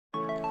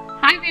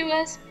Hi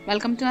viewers,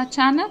 welcome to our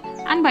channel,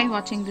 and by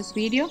watching this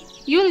video,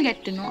 you will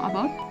get to know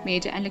about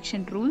major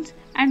election rules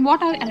and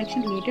what are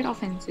election related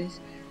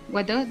offences,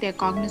 whether they are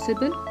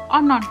cognizable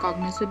or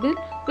non-cognizable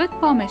with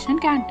permission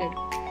granted.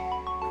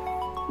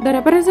 The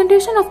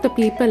Representation of the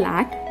People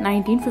Act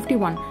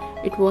 1951.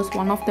 It was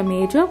one of the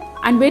major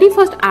and very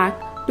first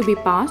act to be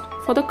passed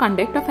for the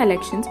conduct of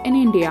elections in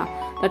India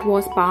that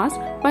was passed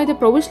by the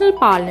Provisional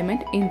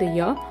Parliament in the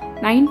year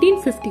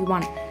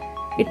 1951.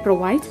 It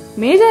provides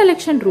major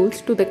election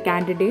rules to the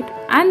candidate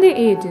and the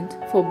agents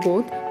for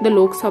both the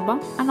Lok Sabha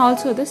and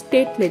also the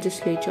state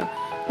legislature.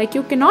 Like,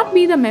 you cannot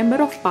be the member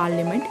of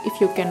parliament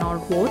if you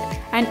cannot vote,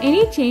 and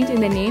any change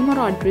in the name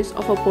or address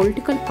of a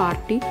political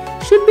party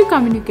should be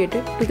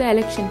communicated to the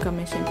Election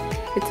Commission.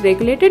 It's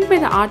regulated by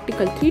the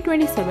Article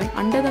 327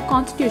 under the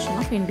Constitution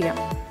of India.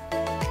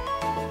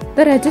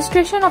 The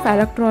Registration of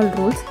Electoral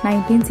Rolls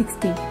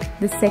 1960.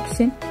 This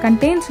section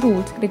contains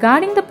rules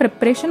regarding the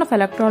preparation of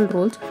electoral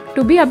rolls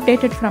to be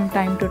updated from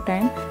time to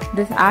time.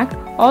 This act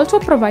also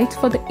provides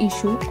for the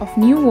issue of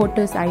new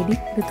voters' ID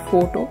with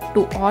photo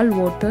to all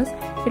voters.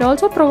 It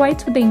also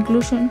provides for the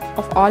inclusion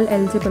of all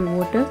eligible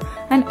voters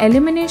and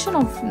elimination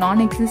of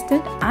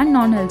non-existent and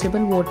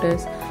non-eligible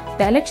voters.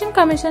 The Election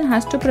Commission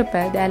has to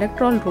prepare the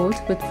electoral rolls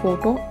with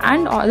photo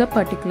and other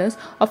particulars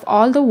of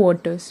all the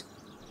voters.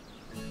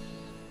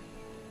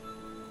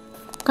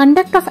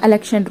 Conduct of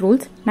Election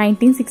Rules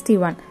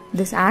 1961.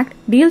 This act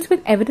deals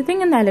with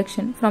everything in the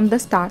election from the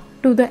start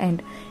to the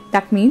end.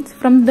 That means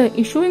from the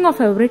issuing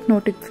of a writ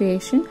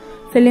notification,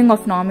 filling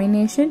of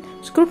nomination,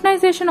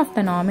 scrutinization of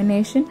the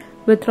nomination,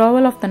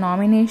 withdrawal of the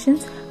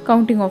nominations,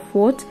 counting of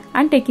votes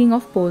and taking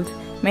of polls.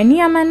 Many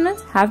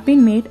amendments have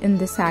been made in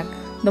this act.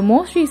 The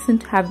most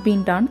recent have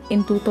been done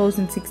in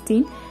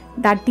 2016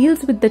 that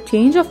deals with the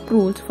change of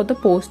rules for the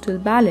postal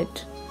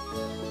ballot.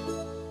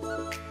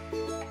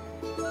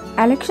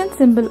 Election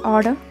Symbol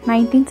Order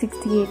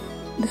 1968.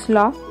 This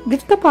law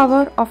gives the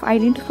power of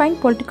identifying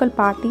political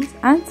parties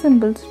and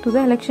symbols to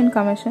the Election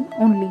Commission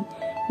only.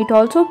 It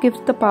also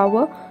gives the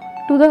power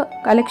to the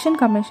Election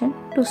Commission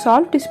to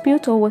solve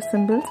disputes over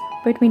symbols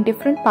between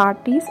different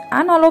parties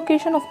and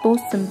allocation of those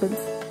symbols.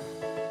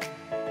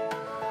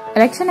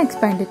 Election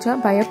expenditure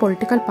by a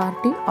political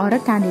party or a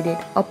candidate.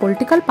 A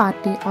political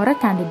party or a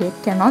candidate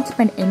cannot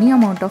spend any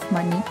amount of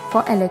money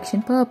for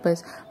election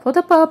purpose. For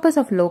the purpose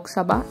of Lok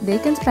Sabha, they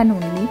can spend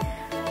only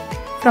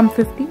from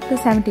 50 to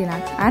 70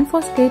 lakhs, and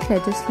for state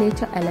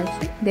legislature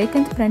election, they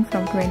can spend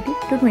from 20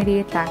 to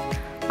 28 lakhs.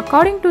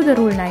 According to the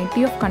Rule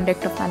 90 of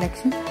Conduct of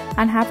Election,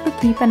 and have to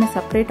keep a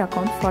separate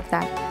account for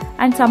that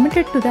and submit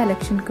it to the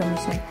Election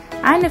Commission.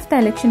 And if the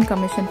Election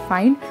Commission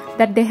find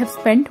that they have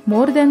spent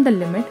more than the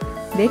limit,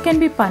 they can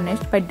be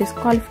punished by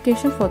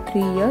disqualification for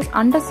 3 years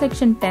under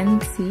Section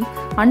 10C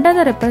under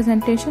the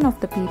Representation of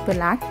the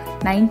People Act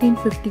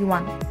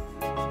 1951.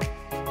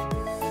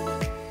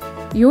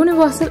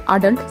 Universal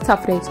Adult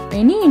Suffrage.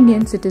 Any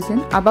Indian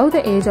citizen above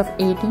the age of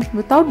 18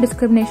 without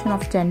discrimination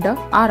of gender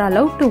are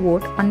allowed to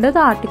vote under the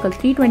Article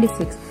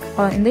 326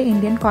 or in the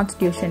Indian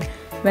Constitution.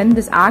 When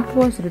this act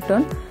was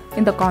written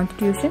in the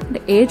Constitution,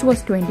 the age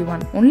was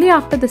 21. Only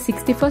after the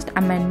 61st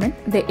Amendment,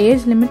 the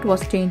age limit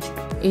was changed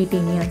to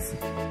 18 years.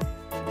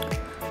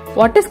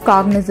 What is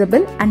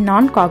cognizable and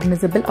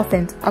non-cognizable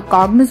offence? A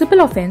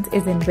cognizable offence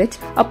is in which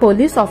a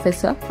police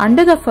officer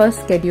under the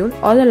first schedule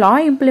or the law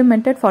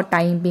implemented for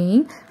time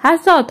being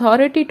has the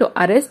authority to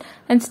arrest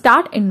and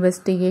start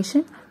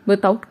investigation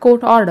without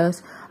court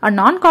orders. A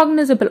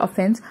non-cognizable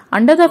offence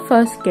under the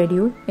first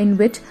schedule in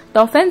which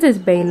the offence is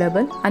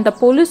bailable and the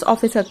police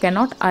officer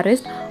cannot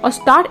arrest or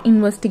start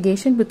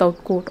investigation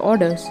without court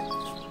orders.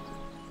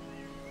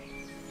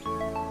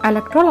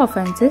 Electoral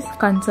offences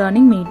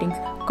concerning meetings.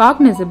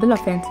 Cognizable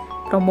offence: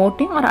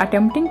 promoting or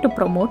attempting to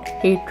promote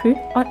hatred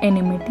or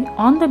enmity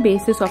on the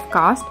basis of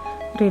caste,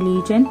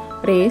 religion,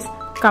 race,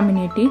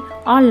 community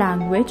or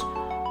language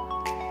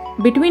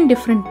between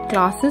different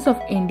classes of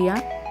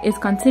India is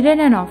considered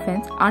an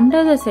offence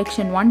under the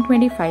Section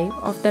 125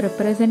 of the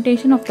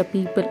Representation of the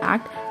People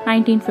Act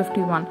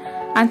 1951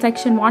 and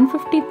Section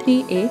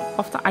 153A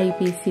of the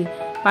IPC.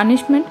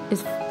 Punishment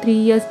is 3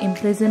 years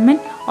imprisonment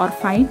or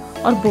fine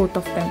or both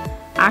of them.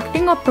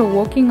 Acting or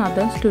provoking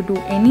others to do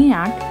any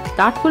act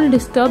that will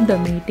disturb the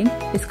meeting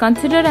is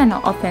considered an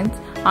offence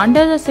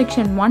under the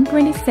Section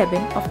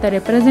 127 of the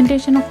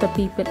Representation of the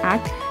People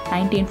Act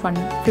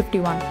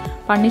 1951.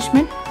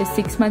 Punishment is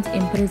 6 months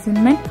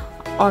imprisonment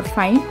or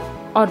fine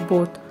or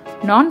both.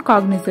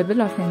 Non-cognizable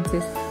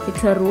offences.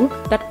 It's a rule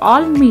that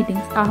all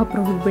meetings are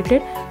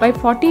prohibited by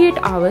 48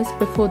 hours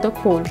before the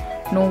poll.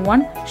 No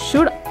one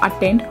should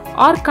attend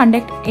or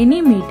conduct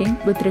any meeting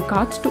with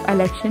regards to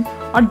election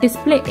or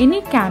display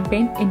any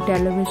campaign in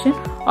television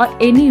or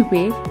any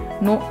way.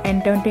 No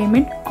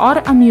entertainment or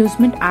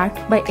amusement act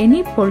by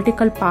any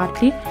political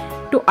party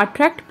to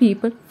attract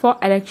people for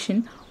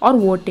election or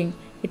voting.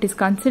 It is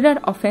considered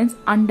offence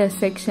under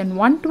Section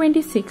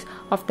 126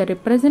 of the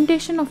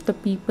Representation of the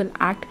People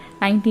Act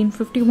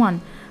 1951.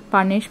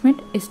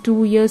 Punishment is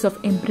 2 years of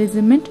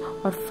imprisonment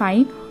or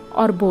fine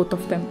or both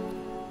of them.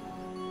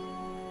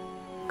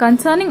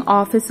 concerning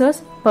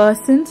officers,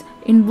 persons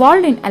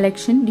involved in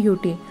election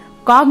duty.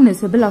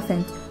 Cognizable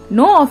offence.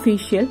 No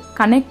official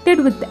connected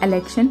with the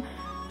election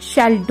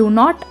shall do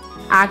not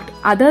act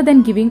other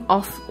than giving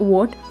of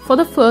vote for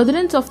the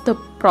furtherance of the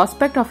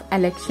prospect of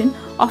election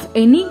of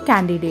any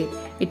candidate.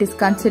 It is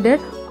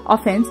considered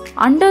offence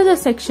under the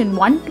section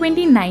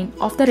 129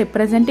 of the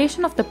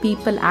Representation of the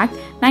People Act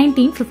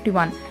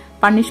 1951.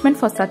 Punishment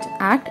for such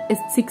act is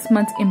 6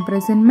 months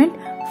imprisonment,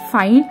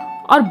 fine,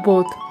 or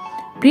both.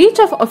 Breach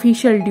of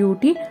official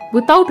duty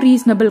without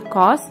reasonable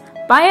cause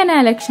by an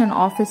election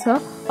officer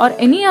or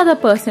any other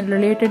person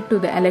related to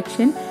the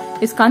election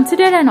is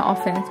considered an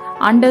offence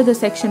under the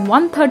section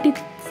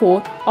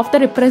 134 of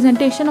the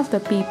Representation of the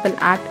People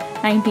Act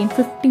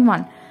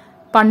 1951.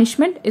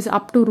 Punishment is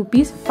up to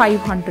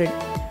 ₹500.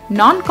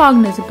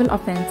 Non-cognizable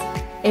offence.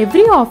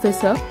 Every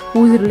officer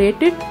who is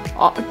related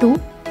to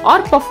or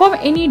perform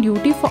any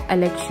duty for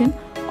election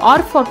or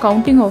for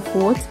counting of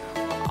votes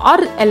or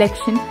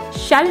election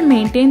shall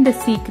maintain the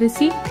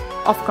secrecy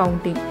of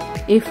counting.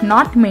 If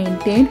not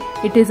maintained,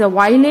 it is a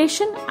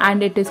violation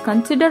and it is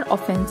considered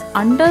offence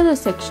under the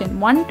section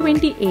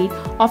 128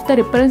 of the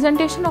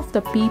Representation of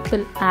the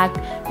People Act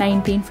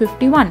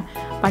 1951.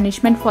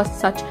 Punishment for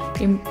such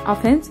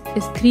offence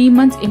is 3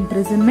 months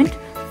imprisonment,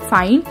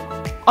 fine,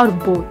 or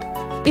both.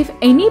 If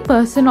any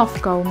person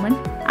of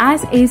government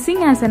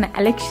acting as an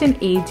election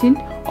agent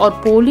or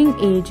polling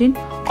agent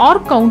or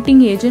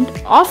counting agent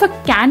of a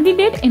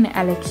candidate in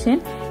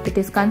election, it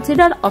is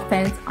considered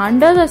offence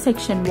under the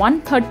section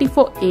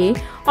 134A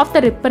of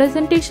the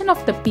Representation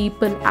of the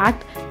People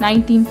Act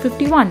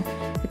 1951.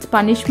 Its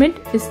punishment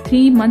is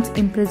 3 months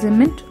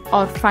imprisonment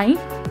or fine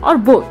or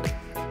both.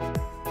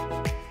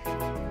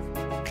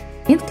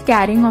 Against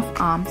carrying of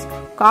arms.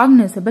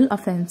 Cognizable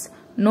offence.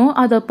 No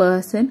other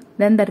person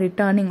than the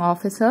returning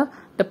officer,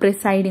 the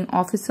presiding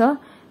officer,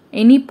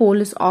 any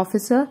police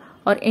officer,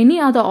 or any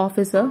other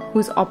officer who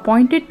is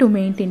appointed to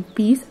maintain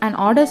peace and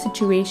order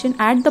situation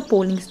at the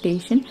polling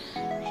station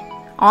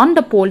on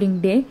the polling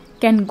day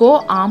can go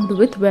armed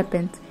with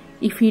weapons.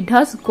 If he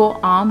does go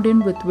armed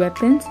with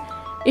weapons,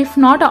 if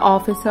not an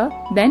officer,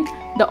 then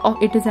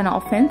it is an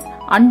offence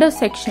under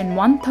section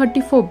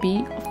 134B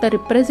of the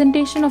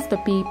Representation of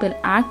the People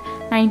Act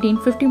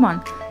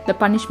 1951. The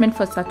punishment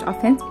for such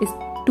offence is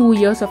 2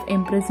 years of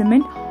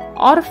imprisonment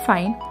or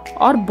fine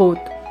or both.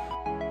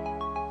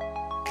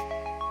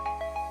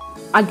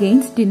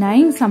 Against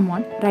denying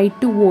someone right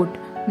to vote.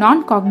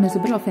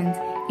 Non-cognizable offence.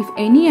 If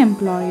any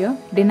employer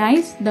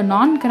denies the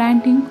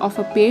non-granting of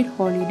a paid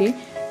holiday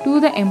to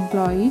the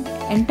employee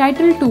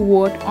entitled to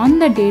vote on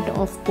the date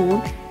of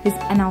poll, is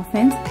an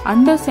offence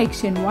under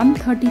section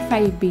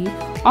 135B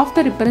of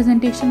the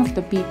Representation of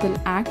the People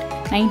Act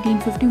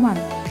 1951.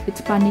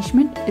 Its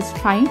punishment is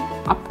fine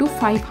up to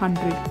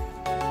 500.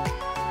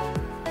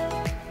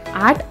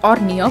 At or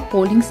near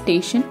polling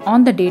station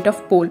on the date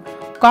of poll.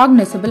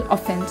 Cognizable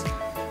offence.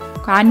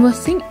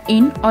 Canvassing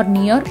in or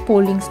near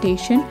polling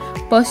station,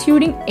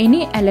 persuading any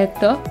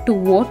elector to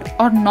vote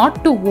or not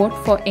to vote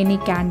for any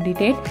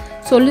candidate,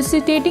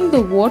 soliciting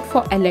the vote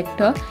for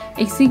elector,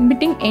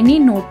 exhibiting any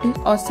notice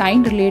or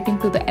sign relating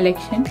to the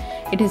election.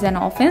 It is an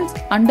offence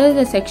under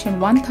the section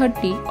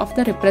 130 of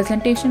the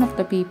Representation of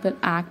the People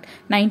Act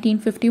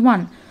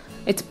 1951.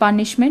 Its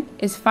punishment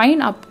is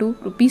fine up to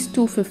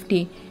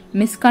 ₹250.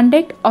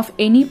 Misconduct of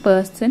any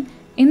person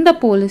in the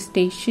police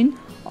station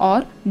or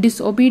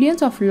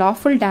disobedience of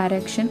lawful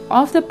direction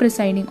of the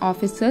presiding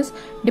officers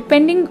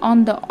depending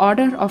on the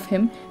order of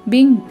him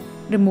being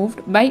removed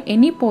by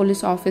any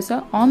police officer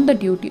on the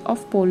duty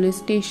of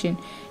police station.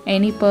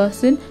 Any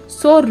person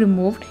so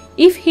removed,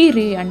 if he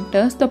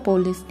re-enters the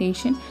police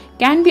station,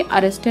 can be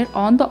arrested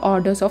on the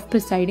orders of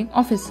presiding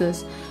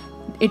officers.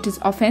 It is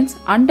offence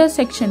under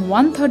section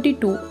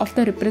 132 of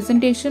the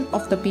Representation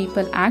of the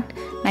People Act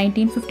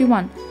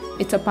 1951.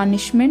 Its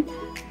punishment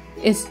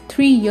is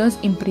 3 years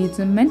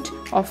imprisonment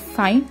or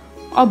fine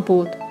or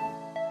both.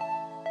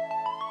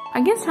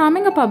 Against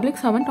harming a public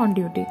servant on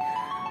duty.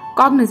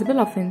 Cognizable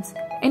offence.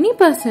 Any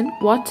person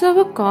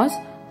whatsoever cause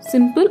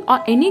simple or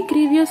any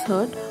grievous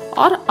hurt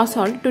or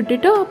assault to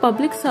deter a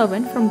public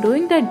servant from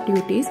doing their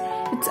duties,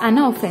 it's an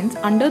offence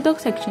under the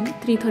section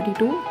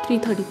 332,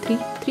 333,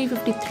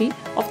 353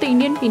 of the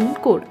Indian Penal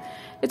Code.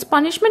 Its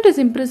punishment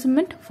is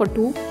imprisonment for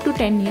 2 to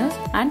 10 years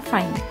and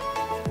fine.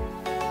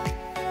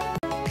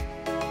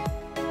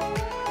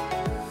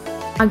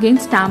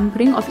 Against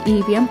tampering of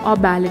EVM or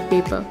ballot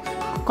paper.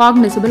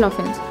 Cognizable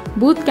offence.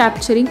 Booth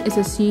capturing is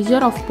a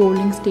seizure of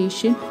polling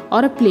station or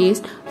a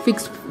place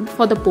fixed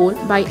for the poll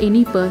by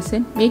any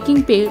person,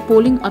 making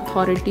polling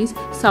authorities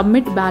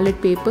submit ballot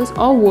papers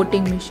or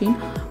voting machine,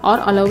 or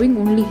allowing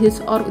only his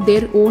or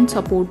their own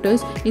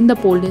supporters in the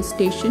polling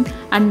station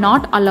and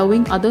not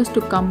allowing others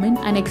to come in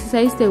and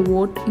exercise their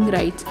voting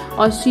rights,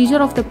 or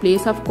seizure of the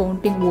place of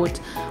counting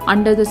votes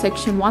under the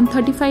section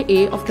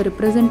 135A of the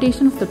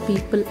Representation of the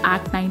People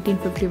Act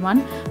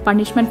 1951.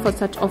 Punishment for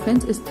such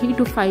offence is 3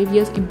 to 5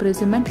 years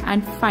imprisonment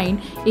and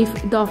fine if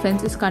the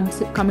offence is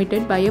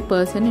committed by a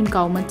person in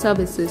government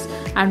services,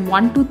 and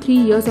 1 to 3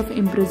 years of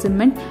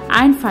imprisonment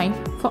and fine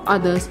For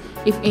others,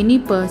 if any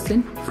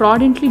person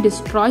fraudulently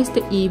destroys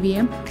the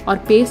EVM or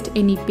pastes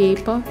any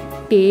paper,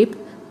 tape,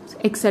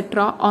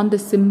 etc. on the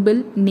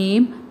symbol,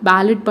 name,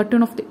 ballot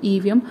button of the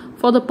EVM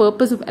for the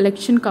purpose of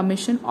Election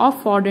Commission, or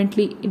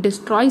fraudulently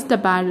destroys the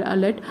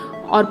ballot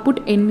or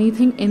put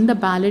anything in the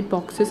ballot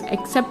boxes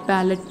except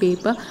ballot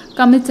paper,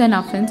 commits an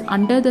offence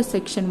under the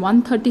section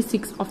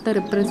 136 of the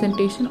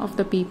Representation of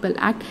the People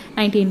Act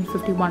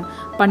 1951.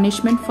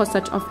 Punishment for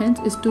such offence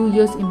is 2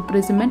 years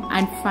imprisonment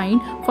and fine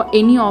for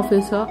any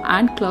officer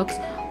and clerks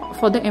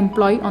for the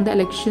employee on the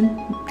election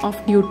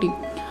of duty,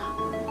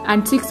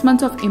 and 6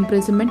 months of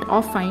imprisonment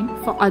or fine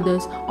for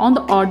others. On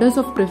the orders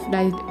of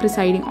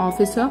presiding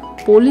officer,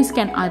 police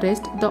can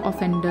arrest the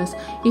offenders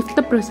if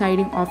the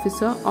presiding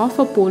officer of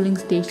a polling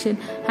station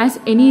has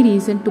any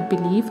reason to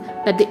believe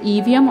that the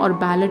EVM or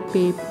ballot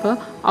paper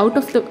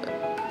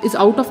is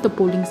out of the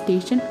polling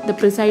station. The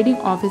presiding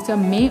officer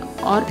may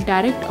or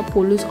direct a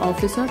police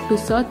officer to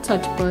search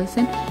such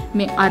person,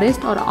 may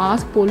arrest or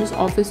ask police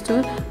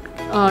officer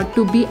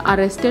to be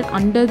arrested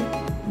under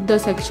the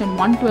section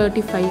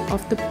 135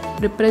 of the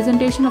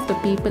Representation of the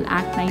People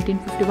Act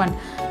 1951.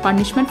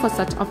 Punishment for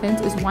such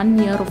offence is 1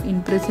 year of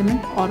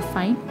imprisonment or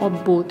fine or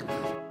both.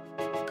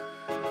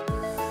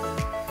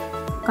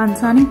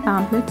 Concerning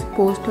pamphlets,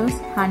 posters,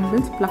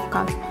 handbills,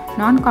 placards,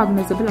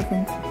 non-cognizable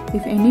offence.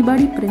 If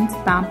anybody prints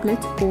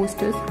pamphlets,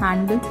 posters,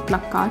 handbills,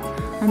 placards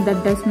and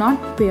that does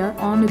not bear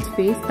on its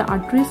face the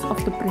address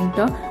of the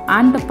printer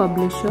and the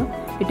publisher,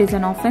 it is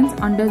an offence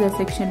under the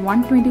section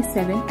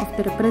 127 of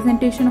the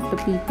Representation of the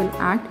People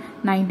Act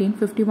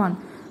 1951.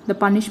 The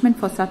punishment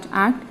for such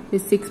act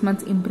is 6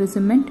 months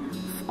imprisonment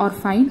or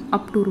fine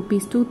up to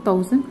Rs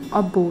 2,000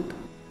 or both.